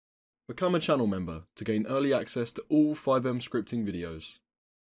Become a channel member to gain early access to all FiveM scripting videos.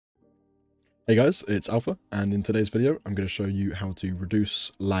 Hey guys, it's Alpha, and in today's video I'm going to show you how to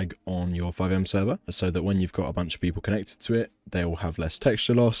reduce lag on your FiveM server so that when you've got a bunch of people connected to it, they will have less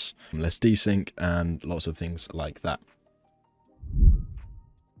texture loss, less desync, and lots of things like that.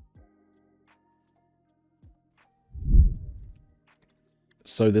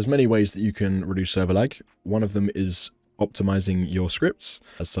 So there's many ways that you can reduce server lag. One of them is optimizing your scripts.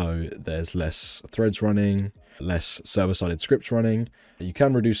 So there's less threads running, less server-sided scripts running. You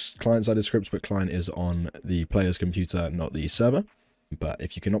can reduce client-sided scripts, but client is on the player's computer, not the server. But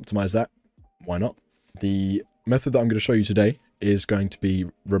if you can optimize that, why not? The method that I'm going to show you today is going to be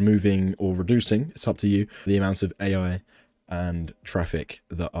removing or reducing, it's up to you, the amount of AI and traffic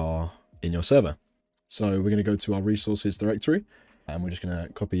that are in your server. So we're going to go to our resources directory, and we're just going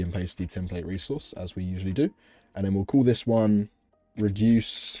to copy and paste the template resource as we usually do. And then we'll call this one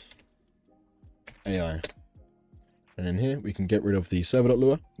reduce AI. And in here, we can get rid of the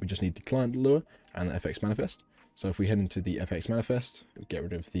server.lua. We just need the client.lua and the fx manifest. So if we head into the fx manifest, we'll get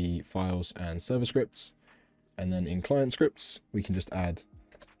rid of the files and server scripts. And then in client scripts, we can just add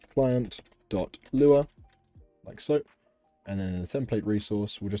client.lua like so. And then in the template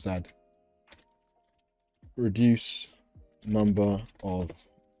resource, we'll just add reduce number of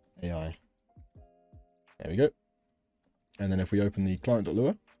AI. There we go. And then if we open the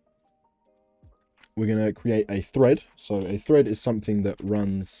client.lua, we're going to create a thread. So a thread is something that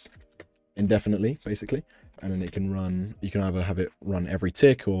runs indefinitely, basically. And then it can run, you can either have it run every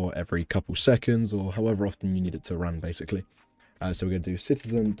tick or every couple seconds or however often you need it to run, basically. So we're going to do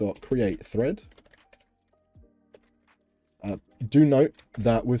citizen.createThread. Do note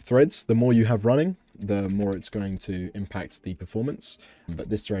that with threads, the more you have running, the more it's going to impact the performance. But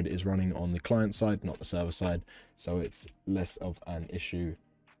this thread is running on the client side, not the server side. So it's less of an issue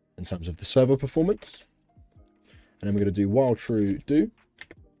in terms of the server performance. And then we're going to do while true do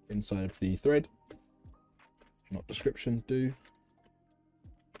inside of the thread. Not description, do.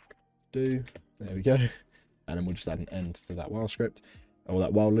 There we go. And then we'll just add an end to that while script, or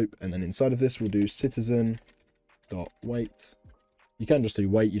that while loop. And then inside of this, we'll do citizen.wait. You can just do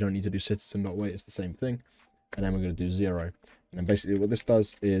wait, you don't need to do citizen.wait, it's the same thing. And then we're going to do 0. And then basically what this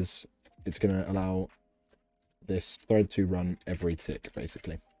does is it's going to allow this thread to run every tick,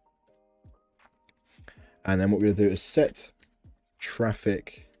 basically. And then what we're going to do is set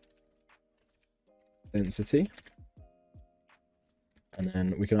traffic density. And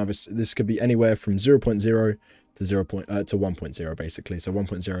then we can either, this could be anywhere from 0.0 to 1.0 basically. So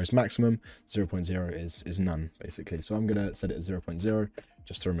 1.0 is maximum, 0.0 is none basically. So I'm going to set it at 0.0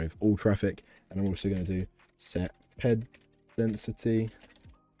 just to remove all traffic. And I'm also going to do set ped density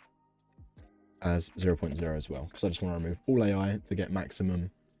as 0.0 as well, because I just want to remove all AI to get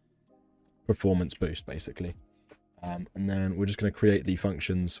maximum performance boost basically. And then we're just going to create the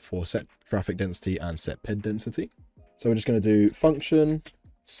functions for set traffic density and set ped density. So we're just going to do function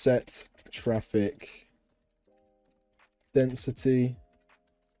set traffic density,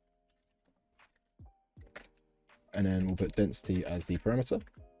 and then we'll put density as the parameter,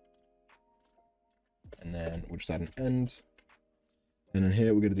 and then we'll just add an end. And in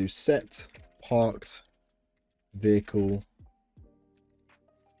here we're going to do set parked vehicle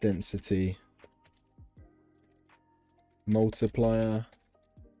density multiplier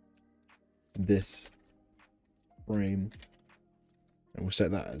this frame, and we'll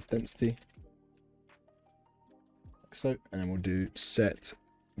set that as density like so. And then we'll do set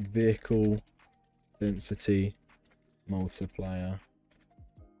vehicle density multiplier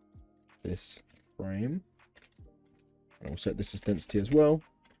this frame, and we'll set this as density as well.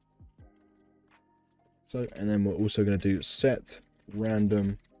 So, and then we're also going to do set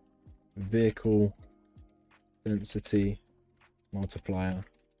random vehicle density multiplier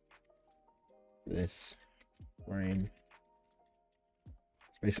this frame.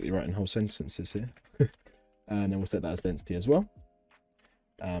 Basically writing whole sentences here. And then we'll set that as density as well.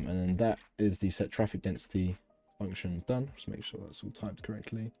 And then that is the set traffic density function done. Just make sure that's all typed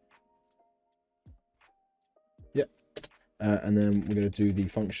correctly. Yep. And then we're going to do the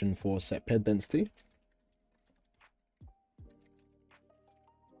function for set ped density.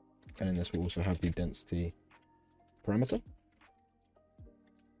 And then this will also have the density parameter.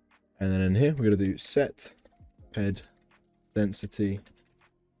 And then in here, we're going to do set ped density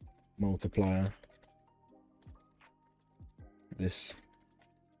multiplier this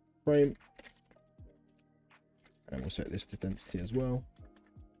frame. And we'll set this to density as well.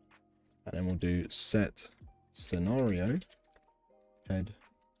 And then we'll do set scenario ped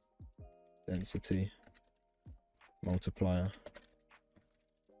density multiplier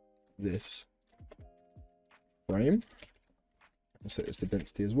this frame. I'll set this to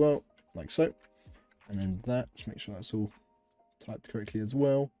density as well, like so. And then that, just make sure that's all typed correctly as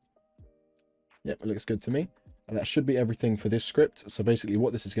well. Yep, it looks good to me. And that should be everything for this script. So basically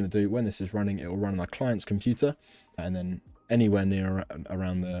what this is going to do, when this is running, it will run on our client's computer, and then anywhere near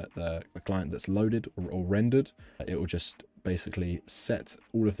around the client that's loaded or rendered, it will just basically set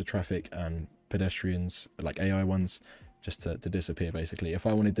all of the traffic and pedestrians, like AI ones, just to disappear basically. If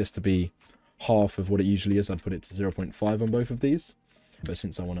I wanted this to be half of what it usually is, I'd put it to 0.5 on both of these. But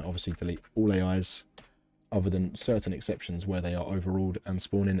since I want to obviously delete all AIs other than certain exceptions where they are overruled and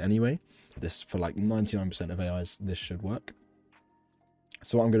spawn in anyway, this, for like 99% of AIs, this should work.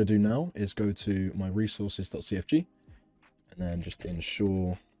 So what I'm going to do now is go to my resources.cfg and then just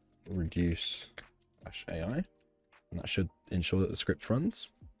ensure reduce -AI, and that should ensure that the script runs.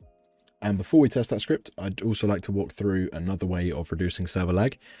 And before we test that script, I'd also like to walk through another way of reducing server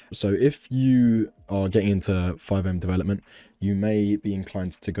lag. So if you are getting into FiveM development, you may be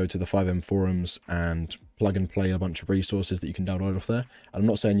inclined to go to the FiveM forums and plug and play a bunch of resources that you can download off there. And I'm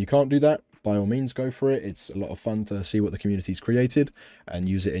not saying you can't do that. By all means, go for it. It's a lot of fun to see what the community's created and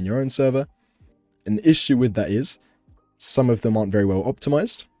use it in your own server. An issue with that is some of them aren't very well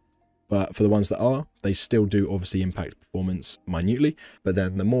optimized. But for the ones that are, they still do obviously impact performance minutely. But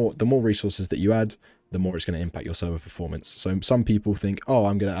then the more resources that you add, the more it's going to impact your server performance. So some people think, oh,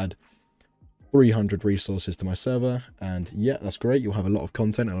 I'm going to add 300 resources to my server, and yeah, that's great. You'll have a lot of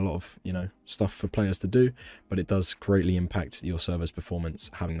content and a lot of, you know, stuff for players to do, but it does greatly impact your server's performance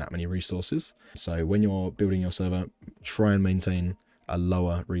having that many resources. So when you're building your server, try and maintain a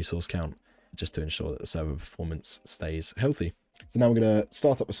lower resource count just to ensure that the server performance stays healthy. So now we're going to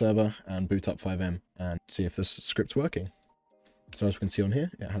start up the server and boot up FiveM and see if this script's working. So as we can see on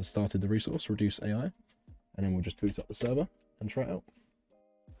here, it has started the resource, reduce AI, and then we'll just boot up the server and try it out.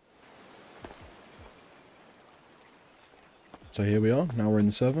 So here we are, now we're in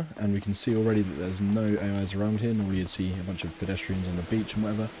the server, and we can see already that there's no AIs around here. Normally you'd see a bunch of pedestrians on the beach and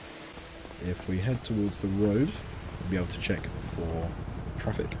whatever. If we head towards the road, we'll be able to check for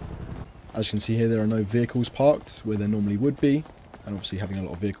traffic. As you can see here, there are no vehicles parked where there normally would be, and obviously having a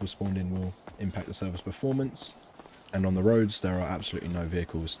lot of vehicles spawned in will impact the server's performance. And on the roads, there are absolutely no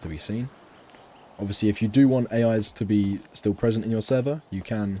vehicles to be seen. Obviously, if you do want AIs to be still present in your server, you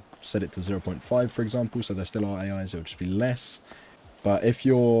can set it to 0.5, for example, so there still are AIs, it will just be less. But if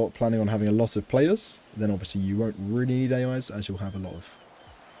you're planning on having a lot of players, then obviously you won't really need AIs, as you'll have a lot of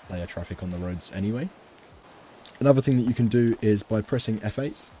player traffic on the roads anyway. Another thing that you can do is by pressing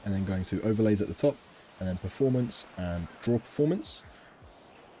F8 and then going to overlays at the top, and then performance and draw performance.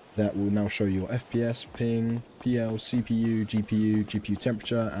 That will now show your FPS, ping, PL, CPU, GPU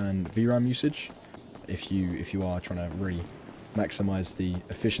temperature, and VRAM usage. If you are trying to really maximize the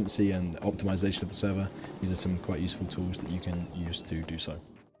efficiency and optimization of the server, these are some quite useful tools that you can use to do so.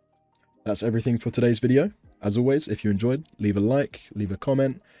 That's everything for today's video. As always, if you enjoyed, leave a like, leave a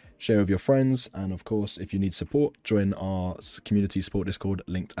comment, share with your friends, and of course, if you need support, join our community support Discord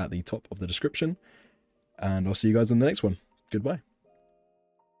linked at the top of the description. And I'll see you guys in the next one. Goodbye.